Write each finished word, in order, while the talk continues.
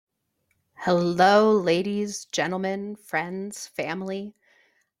Hello, ladies, gentlemen, friends, family.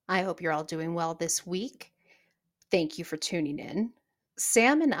 I hope you're all doing well this week. Thank you for tuning in.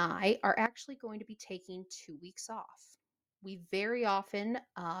 Sam and I are actually going to be taking 2 weeks off. We very often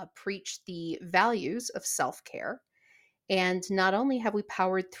preach the values of self care. And not only have we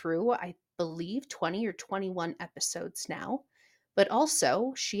powered through, I believe, 20 or 21 episodes now, but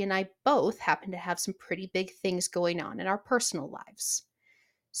also she and I both happen to have some pretty big things going on in our personal lives.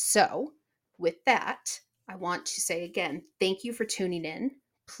 So, with that, I want to say again, thank you for tuning in.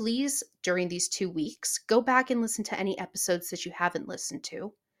 Please, during these 2 weeks, go back and listen to any episodes that you haven't listened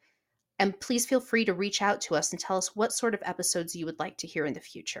to. And please feel free to reach out to us and tell us what sort of episodes you would like to hear in the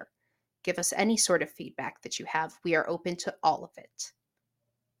future. Give us any sort of feedback that you have. We are open to all of it.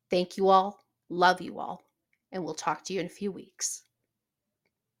 Thank you all, love you all, and we'll talk to you in a few weeks.